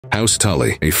House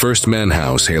Tully, a first man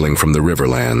house hailing from the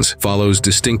Riverlands, follows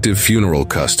distinctive funeral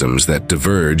customs that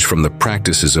diverge from the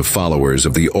practices of followers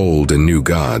of the old and new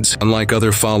gods. Unlike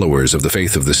other followers of the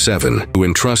Faith of the Seven, who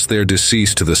entrust their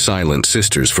deceased to the Silent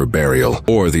Sisters for burial,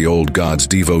 or the old gods'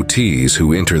 devotees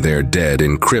who enter their dead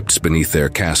in crypts beneath their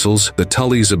castles, the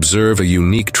Tullys observe a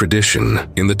unique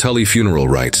tradition. In the Tully funeral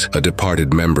rites, a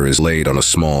departed member is laid on a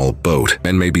small boat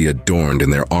and may be adorned in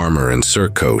their armor and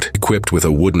surcoat, equipped with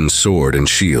a wooden sword and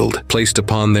shield, placed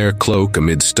upon their cloak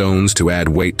amid stones to add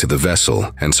weight to the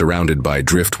vessel, and surrounded by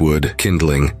driftwood,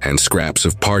 kindling, and scraps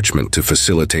of parchment to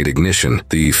facilitate ignition.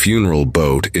 The funeral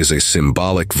boat is a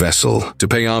symbolic vessel. To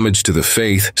pay homage to the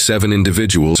faith, 7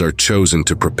 individuals are chosen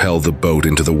to propel the boat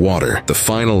into the water. The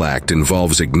final act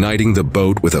involves igniting the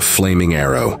boat with a flaming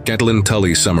arrow. Catelyn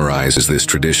Tully summarizes this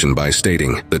tradition by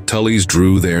stating, "The Tullys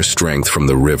drew their strength from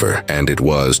the river, and it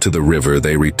was to the river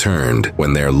they returned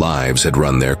when their lives had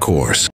run their course."